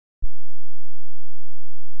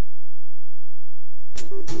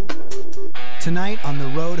Tonight on the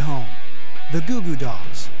road home, the Goo Goo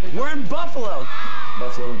Dolls. We're in Buffalo.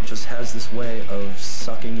 Buffalo just has this way of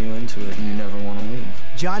sucking you into it and you never want to leave.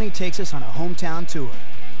 Johnny takes us on a hometown tour.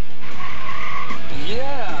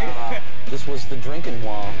 Yeah! This was the drinking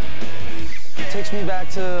wall. It takes me back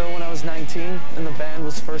to when I was 19 and the band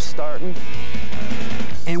was first starting.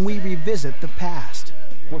 And we revisit the past.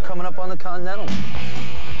 We're coming up on the Continental.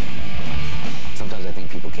 Sometimes I think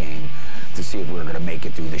people came to see if we were going to make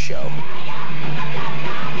it through the show.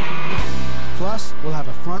 Plus, we'll have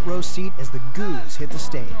a front row seat as the Goos hit the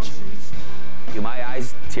stage. My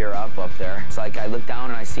eyes tear up there. It's like I look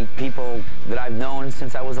down and I see people that I've known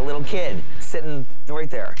since I was a little kid sitting right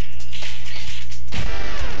there.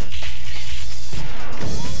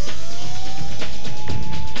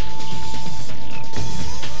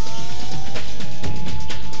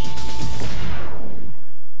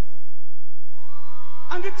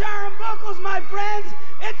 On guitar and vocals, my friends,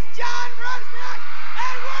 it's John Rusnak,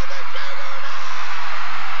 and we're the Goo Goo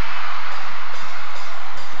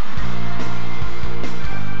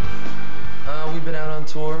Dolls! We've been out on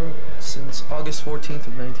tour since August 14th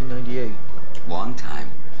of 1998. Long time.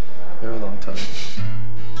 Very long time.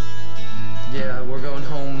 Yeah, we're going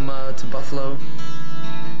home to Buffalo.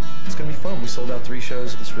 It's gonna be fun. We sold out 3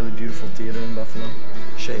 shows at this really beautiful theater in Buffalo,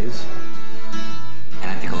 Shays. And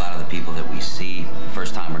I think a lot of the people that we see, the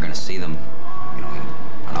first time we're going to see them, you know, in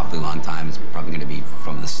an awfully long time, is probably going to be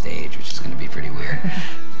from the stage, which is going to be pretty weird.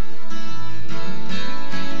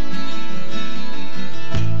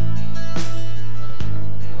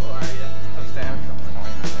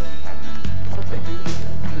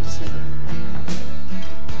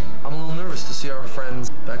 I'm a little nervous to see our friends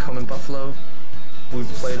back home in Buffalo. We've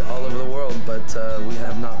played all over the world, but we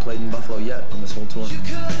have not played in Buffalo yet on this whole tour.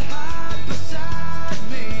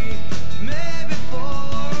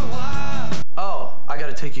 Oh, I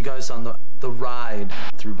gotta take you guys on the ride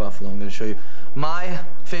through Buffalo. I'm gonna show you my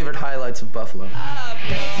favorite highlights of Buffalo.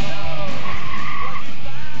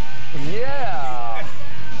 Yeah!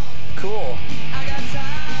 Cool.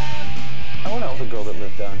 I went out with a girl that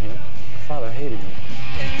lived down here. Her father hated me.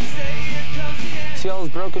 See all those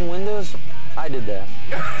broken windows? I did that.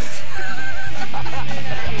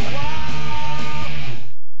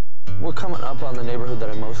 We're coming up on the neighborhood that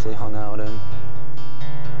I mostly hung out in.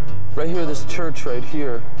 Right here, this church right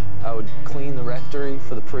here, I would clean the rectory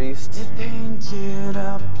for the priests. They painted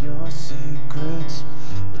up your secrets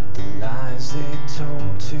with the lies they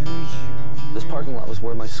told to you. This parking lot was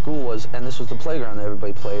where my school was, and this was the playground that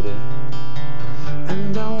everybody played in.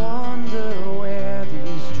 And I wonder where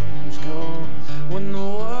these dreams go when the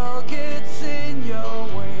world gets in your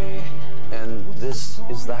way. And this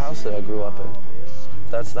is the house that I grew up in.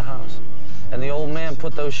 That's the house. And the old man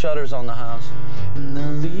put those shutters on the house. And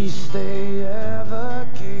the least they ever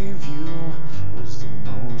gave you was the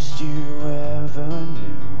most you ever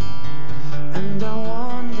knew. And I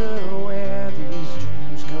wonder where these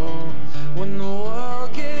dreams go when the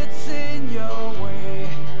world gets in your way.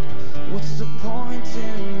 What's the point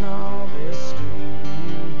in all this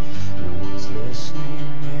screaming? No one's listening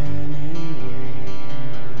anyway.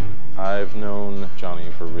 I've known Johnny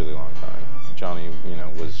for a really long time. Johnny, you know,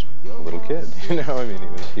 was a little kid, you know, I mean,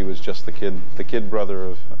 he was just the kid brother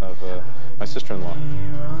of my sister-in-law.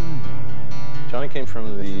 Johnny came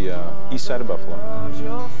from the east side of Buffalo.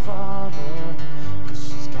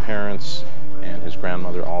 His parents and his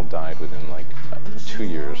grandmother all died within like 2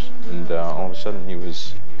 years, and all of a sudden he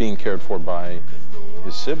was being cared for by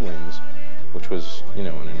his siblings, which was, you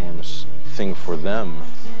know, an enormous thing for them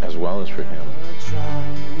as well as for him.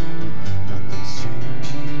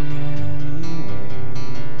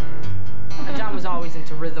 John was always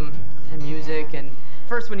into rhythm and music, and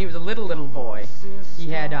first when he was a little boy, he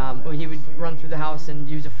had he would run through the house and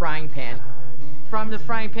use a frying pan. From the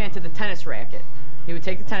frying pan to the tennis racket. He would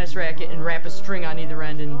take the tennis racket and wrap a string on either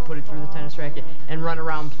end and put it through the tennis racket and run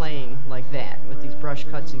around playing like that with these brush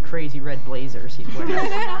cuts and crazy red blazers he'd wear.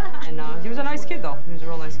 And he was a nice kid, though. He was a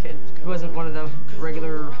real nice kid. He wasn't one of the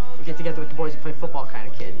regular get-together with the boys and play football kind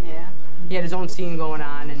of kid. Yeah. He had his own scene going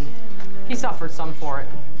on, and he suffered some for it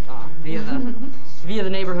via the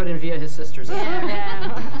neighborhood and via his sisters.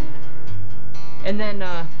 Yeah. And then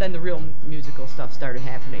the real musical stuff started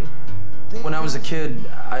happening. When I was a kid,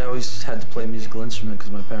 I always had to play a musical instrument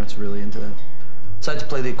because my parents were really into that. So I had to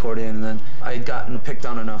play the accordion, and then I had gotten picked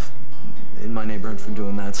on enough in my neighborhood for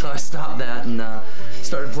doing that, so I stopped that and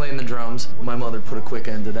started playing the drums. My mother put a quick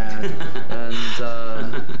end to that, and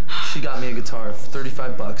she got me a guitar for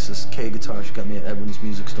 $35, this K guitar she got me at Edwin's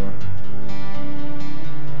Music Store.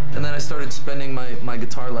 And then I started spending my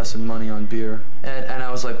guitar lesson money on beer. And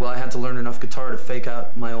I was like, well, I had to learn enough guitar to fake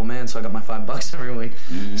out my old man, so I got my $5 every week.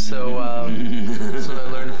 So I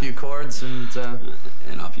learned a few chords,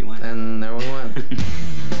 and off you went. And there we went.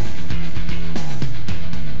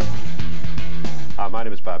 My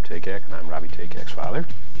name is Bob Takak, and I'm Robbie Takak's father.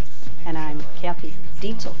 And I'm Kathy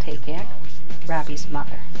Dietzel Takak, Robbie's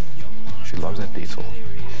mother. She loves that Dietzel.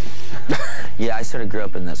 Yeah, I sort of grew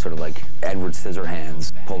up in that sort of like Edward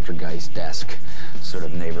Scissorhands, Poltergeist-esque sort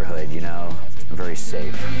of neighborhood, you know, very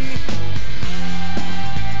safe.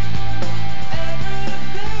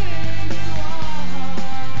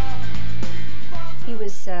 He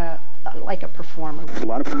was like a performer.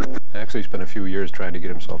 Actually, he spent a few years trying to get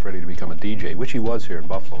himself ready to become a DJ, which he was here in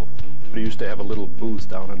Buffalo. But he used to have a little booth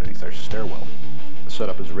down underneath our stairwell, set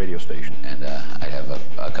up as a radio station. And I'd have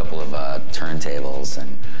a couple of turntables,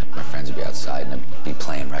 and my friends would be outside, and I'd be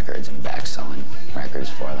playing records and back selling records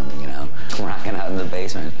for them, you know, rocking out in the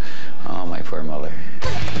basement. Oh, my poor mother.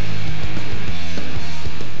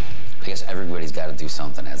 I guess everybody's got to do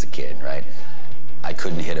something as a kid, right? I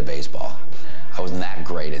couldn't hit a baseball. I wasn't that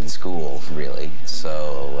great in school, really,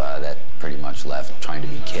 so that pretty much left trying to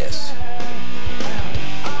be Kiss.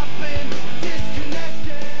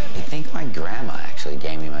 I think my grandma actually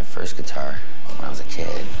gave me my first guitar when I was a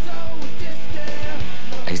kid.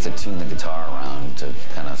 I used to tune the guitar around to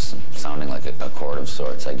kind of sounding like a chord of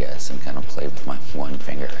sorts, I guess, and kind of play with my one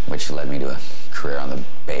finger, which led me to a career on the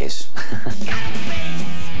bass.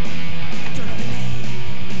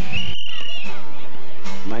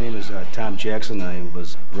 My name is Tom Jackson. I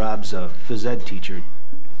was Rob's phys ed teacher.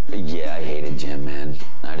 Yeah, I hated gym, man.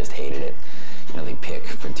 I just hated it. You know, they pick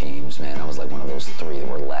for teams, man. I was like one of those 3 that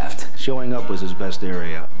were left. Showing up was his best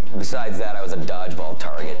area. Besides that, I was a dodgeball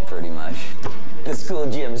target, pretty much. The school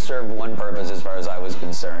gym served one purpose as far as I was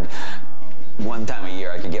concerned. One time a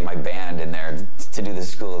year, I could get my band in there to do the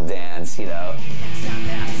school dance, you know.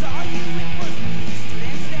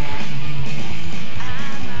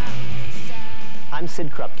 I'm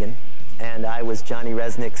Sid Krupkin, and I was Johnny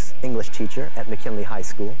Resnick's English teacher at McKinley High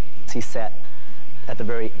School. He sat at the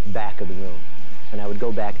very back of the room, and I would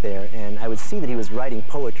go back there, and I would see that he was writing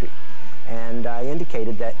poetry. And I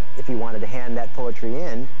indicated that if he wanted to hand that poetry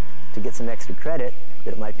in to get some extra credit,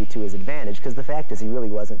 that it might be to his advantage, because the fact is he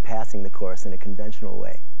really wasn't passing the course in a conventional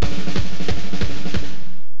way.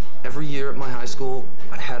 Every year at my high school,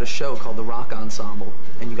 I had a show called the Rock Ensemble,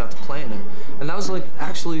 and you got to play in it. And that was like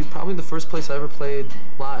actually probably the first place I ever played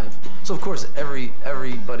live. So of course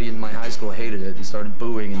everybody in my high school hated it and started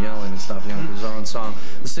booing and yelling and stuff, you know, it was our own song.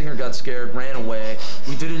 The singer got scared, ran away.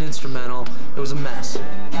 We did an instrumental. It was a mess.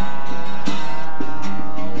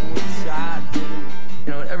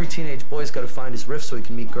 You know, every teenage boy's got to find his riff so he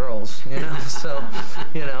can meet girls, you know? So,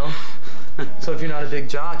 you know. So if you're not a big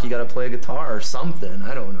jock, you gotta play a guitar or something,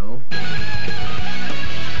 I don't know.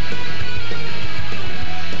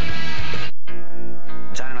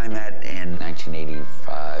 John and I met in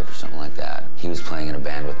 1985 or something like that. He was playing in a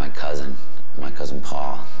band with my cousin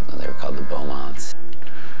Paul. They were called the Beaumonts.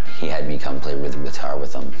 He had me come play rhythm guitar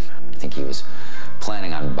with him. I think he was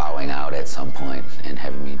planning on bowing out at some point and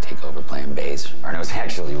having me take over playing bass. And it was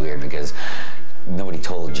actually weird because nobody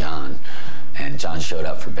told John. And John showed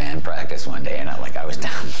up for band practice one day, and I was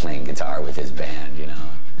down playing guitar with his band, you know.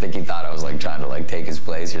 I think he thought I was like trying to like take his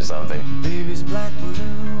place or something. Baby's black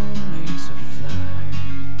balloon makes her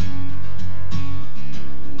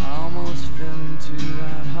fly. Almost fell into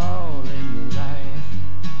that hole in your life.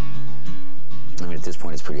 I mean, at this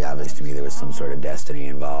point, it's pretty obvious to me there was some sort of destiny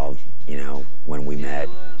involved, you know, when we met.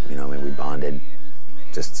 You know, I mean, we bonded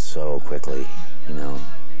just so quickly, you know.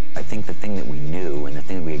 I think the thing that we knew and the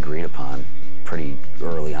thing that we agreed upon pretty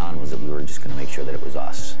early on was that we were just going to make sure that it was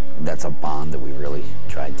us. That's a bond that we really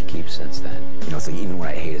tried to keep since then. You know, it's like even when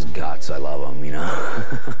I hate his guts, I love him, you know?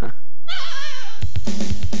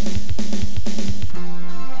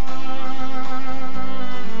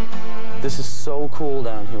 This is so cool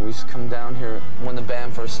down here. We used to come down here when the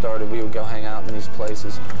band first started. We would go hang out in these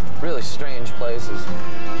places, really strange places.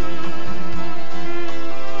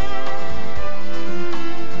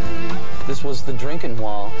 This was the drinking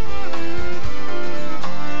wall.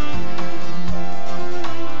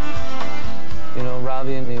 You know,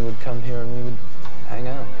 Robbie and me would come here and we would hang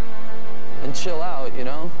out and chill out, you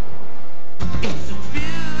know? It's a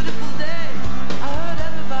beautiful day. I heard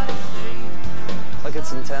everybody say. Like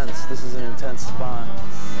it's intense. This is an intense spot.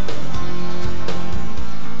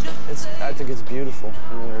 I think it's beautiful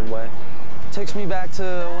in a weird way. It takes me back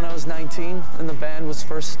to when I was 19 and the band was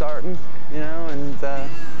first starting, you know, and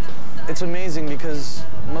it's amazing because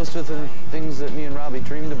most of the things that me and Robbie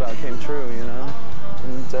dreamed about came true, you know?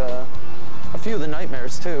 and a few of the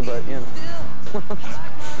nightmares too, but you know.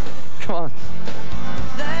 Come on.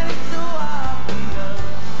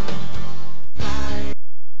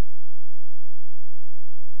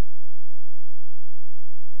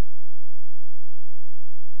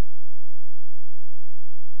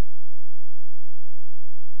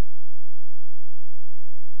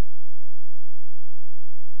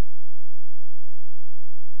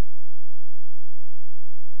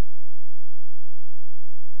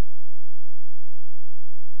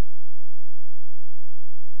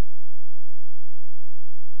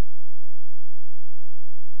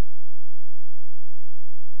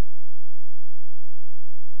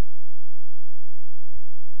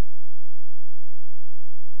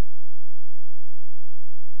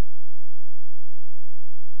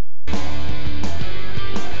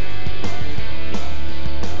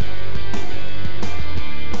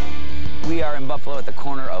 We are in Buffalo at the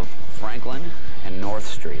corner of Franklin and North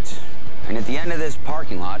Streets. And at the end of this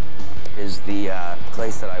parking lot is the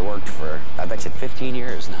place that I worked for, I bet you 15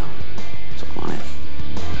 years now. So come on in.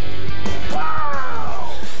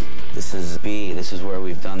 Wow! This is B. This is where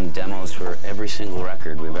we've done demos for every single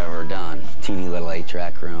record we've ever done. Teeny little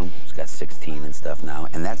 8-track room. It's got 16 and stuff now.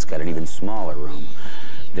 And that's got an even smaller room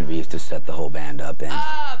that we used to set the whole band up in.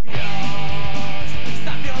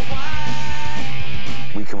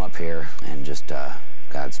 We come up here and just,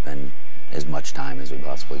 God, spend as much time as we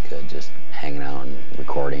possibly could just hanging out and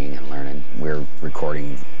recording and learning. We're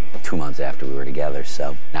recording 2 months after we were together,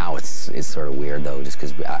 so now it's sort of weird though, just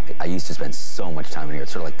because I used to spend so much time in here.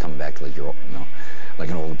 It's sort of like coming back to like your, you know, like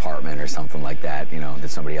an old apartment or something like that, you know, that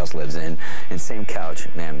somebody else lives in. And same couch,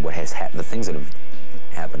 man. What has the things that have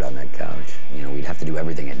happened on that couch? You know, we'd have to do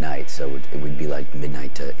everything at night, so it would be like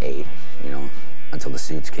midnight to 8, you know, until the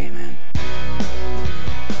suits came in.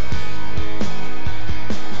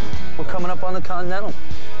 We're coming up on the Continental.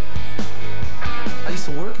 I used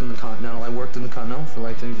to work in the Continental. I worked in the Continental for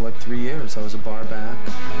like 3 years. I was a bar back.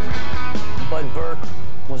 Bud Burke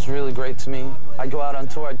was really great to me. I'd go out on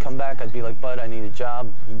tour, I'd come back, I'd be like, Bud, I need a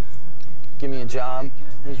job. He'd give me a job.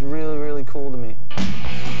 It was really, really cool to me.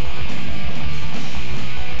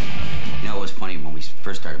 You know, it was funny when we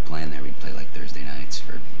first started playing there, we'd play like Thursday nights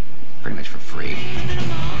for pretty much for free.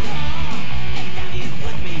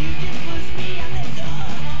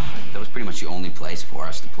 That was pretty much the only place for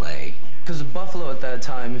us to play. Because of Buffalo at that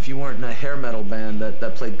time, if you weren't in a hair metal band that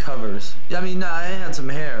played covers. Yeah, I mean, nah, I had some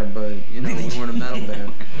hair, but, you know, we weren't a metal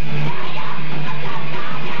band.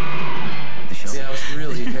 Yeah, I was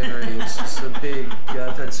really hairy. It's just a big,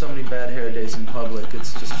 I've had so many bad hair days in public.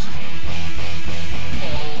 It's just,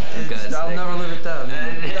 I'll never live it down.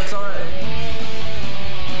 That's all right.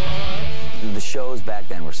 The shows back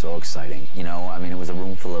then were so exciting, you know. I mean, it was a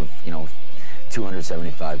room full of, you know,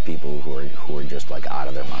 275 people who were just like out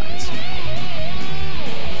of their minds.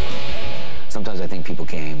 Sometimes I think people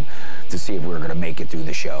came to see if we were going to make it through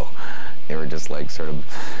the show. They were just like sort of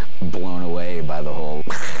blown away by the whole,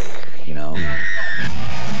 you know.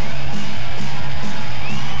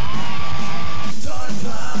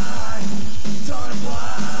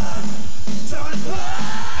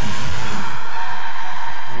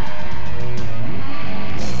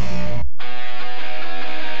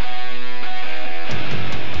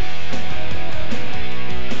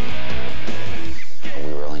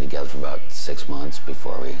 For about 6 months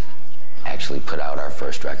before we actually put out our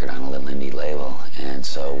first record on a little indie label, and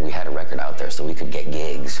so we had a record out there so we could get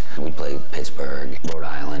gigs. We'd play Pittsburgh, Rhode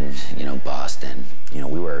Island, you know, Boston. You know,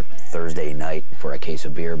 we were Thursday night for a case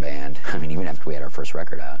of beer band. I mean, even after we had our first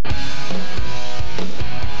record out.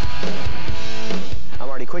 I'm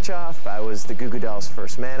Artie Kwichoff. I was the Goo Goo Dolls'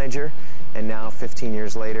 first manager, and now 15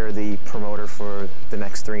 years later, the promoter for the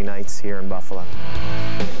next 3 nights here in Buffalo.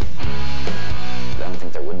 I don't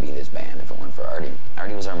think there would be this band if it weren't for Artie.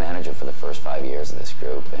 Artie was our manager for the first 5 years of this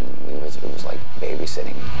group, and it was like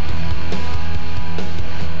babysitting.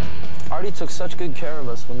 Artie took such good care of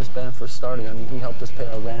us when this band first started. I mean, he helped us pay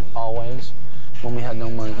our rent always when we had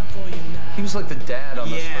no money. He was like the dad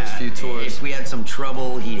on those first few tours. If we had some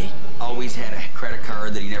trouble, he always had a credit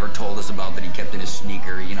card that he never told us about that he kept in his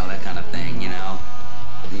sneaker, you know, that kind of thing, you know.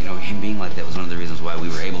 You know, him being like that was one of the reasons why we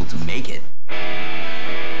were able to make it.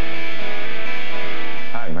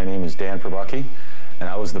 Hi, my name is Dan Perbucky, and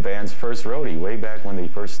I was the band's first roadie way back when they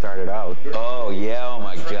first started out. Oh, yeah, oh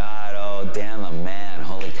my God, oh, Dan the man,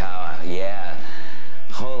 holy cow, yeah,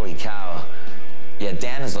 holy cow. Yeah,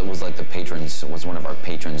 Dan was like the patron, was one of our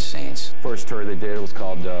patron saints. First tour they did was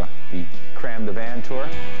called the Cram the Van Tour.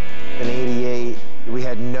 In '88, we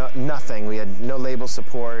had nothing. We had no label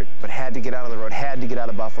support, but had to get out on the road, had to get out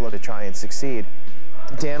of Buffalo to try and succeed.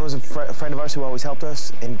 Dan was a friend of ours who always helped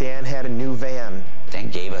us, and Dan had a new van. Dan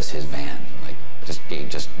gave us his van, like, just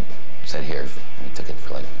said, here. We took it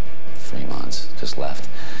for like 3 months, just left.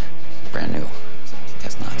 Brand new.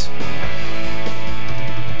 That's nuts.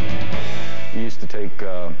 We used to take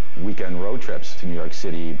weekend road trips to New York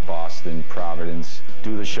City, Boston, Providence,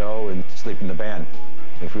 do the show and sleep in the van.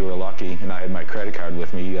 If we were lucky and I had my credit card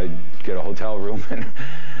with me, I'd get a hotel room and,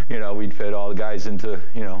 you know, we'd fit all the guys into,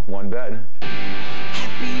 you know, one bed.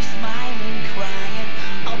 Happy, smiling, crying,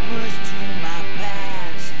 uppers to my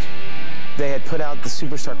past. They had put out the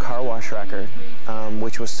Superstar Car Wash record,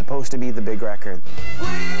 which was supposed to be the big record.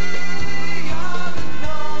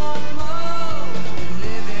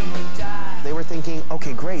 They were thinking,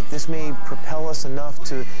 okay, great, this may propel us enough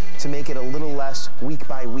to make it a little less week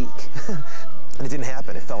by week. And it didn't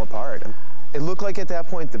happen, it fell apart. It looked like at that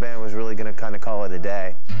point the band was really gonna kind of call it a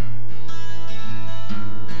day.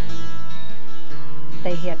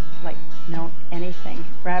 They had, like, no anything.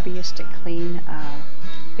 Robbie used to clean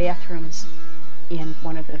bathrooms in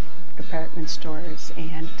one of the department stores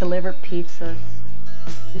and deliver pizzas.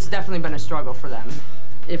 It's definitely been a struggle for them.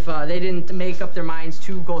 If they didn't make up their minds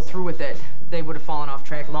to go through with it, they would have fallen off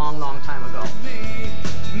track long, long time ago.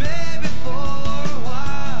 Maybe for a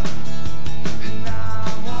while, and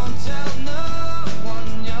I won't tell no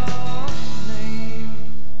one your name.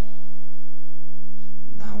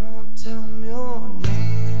 And I won't tell them your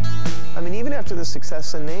name. I mean, even after the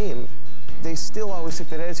success of Name, they still always took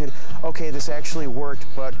that attitude, okay, this actually worked,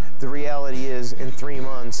 but the reality is, in 3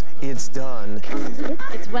 months, it's done.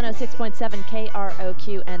 It's 106.7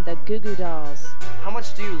 KROQ and the Goo Goo Dolls. How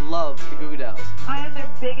much do you love the Goo Goo Dolls? I am their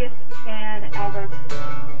biggest fan ever.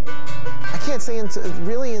 I can't say until,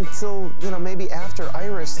 really until, you know, maybe after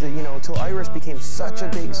Iris, you know, until Iris became such a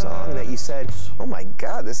big song that you said, oh my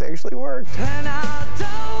God, this actually worked. And I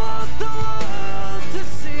don't want the world to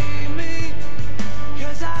see me,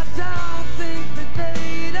 'cause I don't think that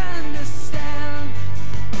they'd understand.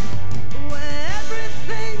 When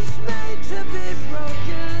everything's made to be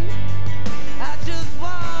broken, I just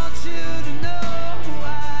want you to know who I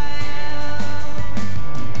am.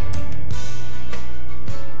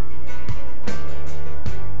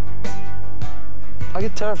 I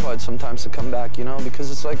get terrified sometimes to come back, you know, because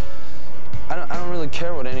it's like, I don't really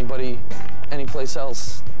care what anybody, anyplace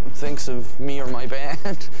else thinks of me or my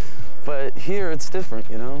band. But here it's different,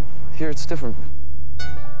 you know? Here it's different.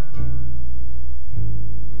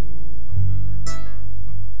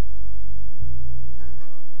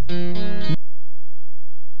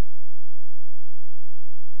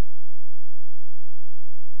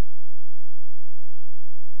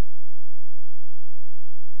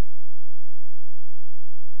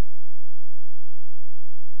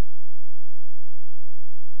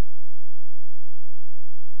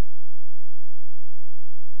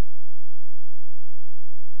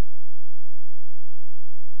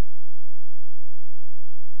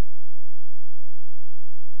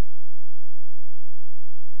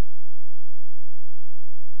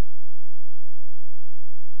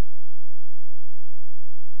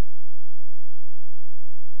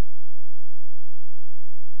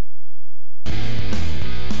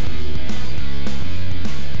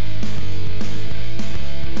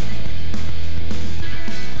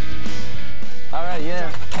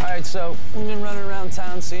 So we've been running around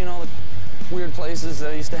town seeing all the weird places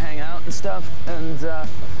that I used to hang out and stuff, and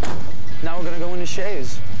now we're gonna go into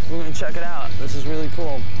Shays. We're gonna check it out. This is really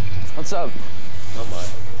cool. What's up? Not much.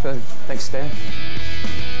 Good. Thanks, Dan.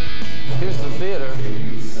 Here's the theater.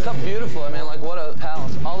 How beautiful. I mean, like, what a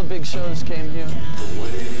palace. All the big shows came here.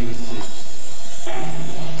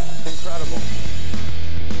 Incredible.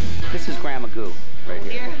 This is Grandma Goo right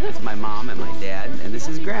here. That's my mom and my dad, and this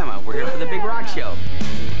is Grandma. We're here for the big rock show.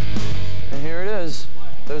 And here it is.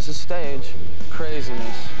 There's the stage.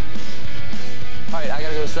 Craziness. All right, I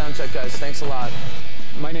gotta go sound check, guys. Thanks a lot.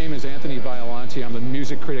 My name is Anthony Biolanti. I'm the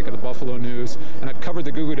music critic of the Buffalo News, and I've covered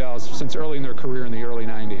the Goo Goo Dolls since early in their career in the early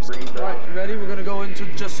 90s. All right, you ready? We're gonna go into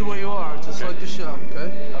Just the Way You Are, just like the show,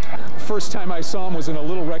 okay? First time I saw them was in a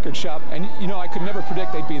little record shop, and you know, I could never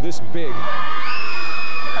predict they'd be this big.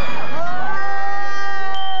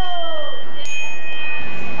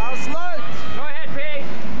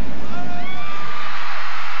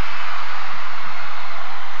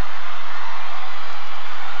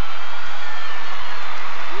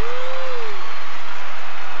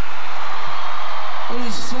 It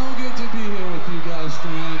is so good to be here with you guys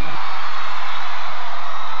tonight.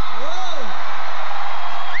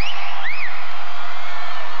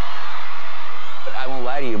 But I won't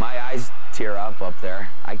lie to you, my eyes tear up there.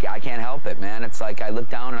 I can't help it, man. It's like I look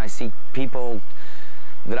down and I see people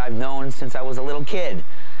that I've known since I was a little kid.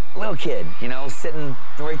 You know, sitting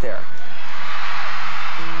right there.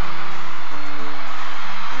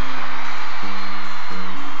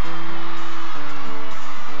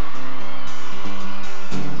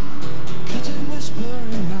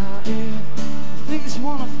 Things you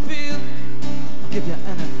wanna feel, I'll give you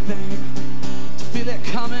anything to feel it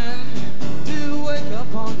coming. Do you wake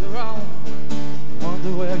up on your own,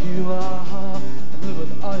 wonder where you are, and live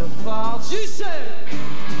with all your faults? You say,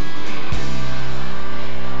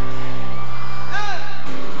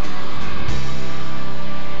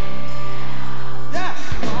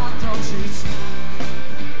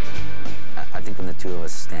 I think when the two of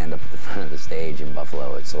us stand up at the front of the stage in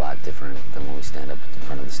Buffalo, it's a lot different than when we stand up at the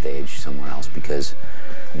front of the stage somewhere else, because,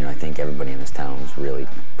 you know, I think everybody in this town is really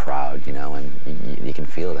proud, you know, and you can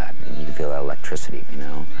feel that. You can feel that electricity, you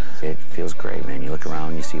know. It feels great, man. You look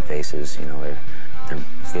around, you see faces, you know, they're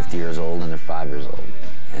 50 years old and they're 5 years old,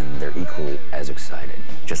 and they're equally as excited.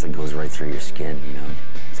 Just it goes right through your skin, you know.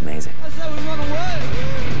 It's amazing.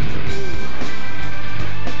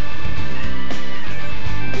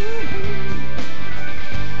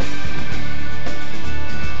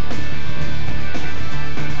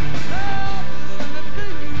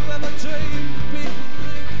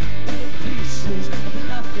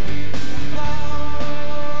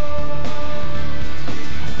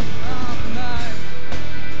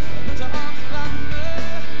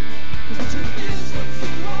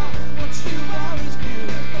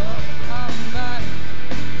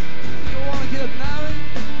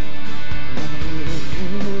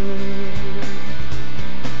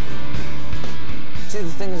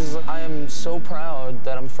 So proud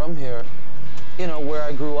that I'm from here, you know, where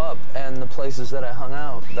I grew up and the places that I hung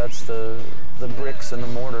out. That's the bricks and the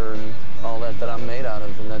mortar and all that I'm made out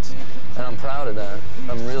of, and I'm proud of that.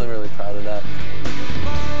 I'm really, really proud of that.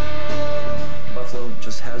 Buffalo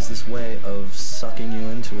just has this way of sucking you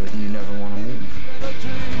into it, and you never want to leave.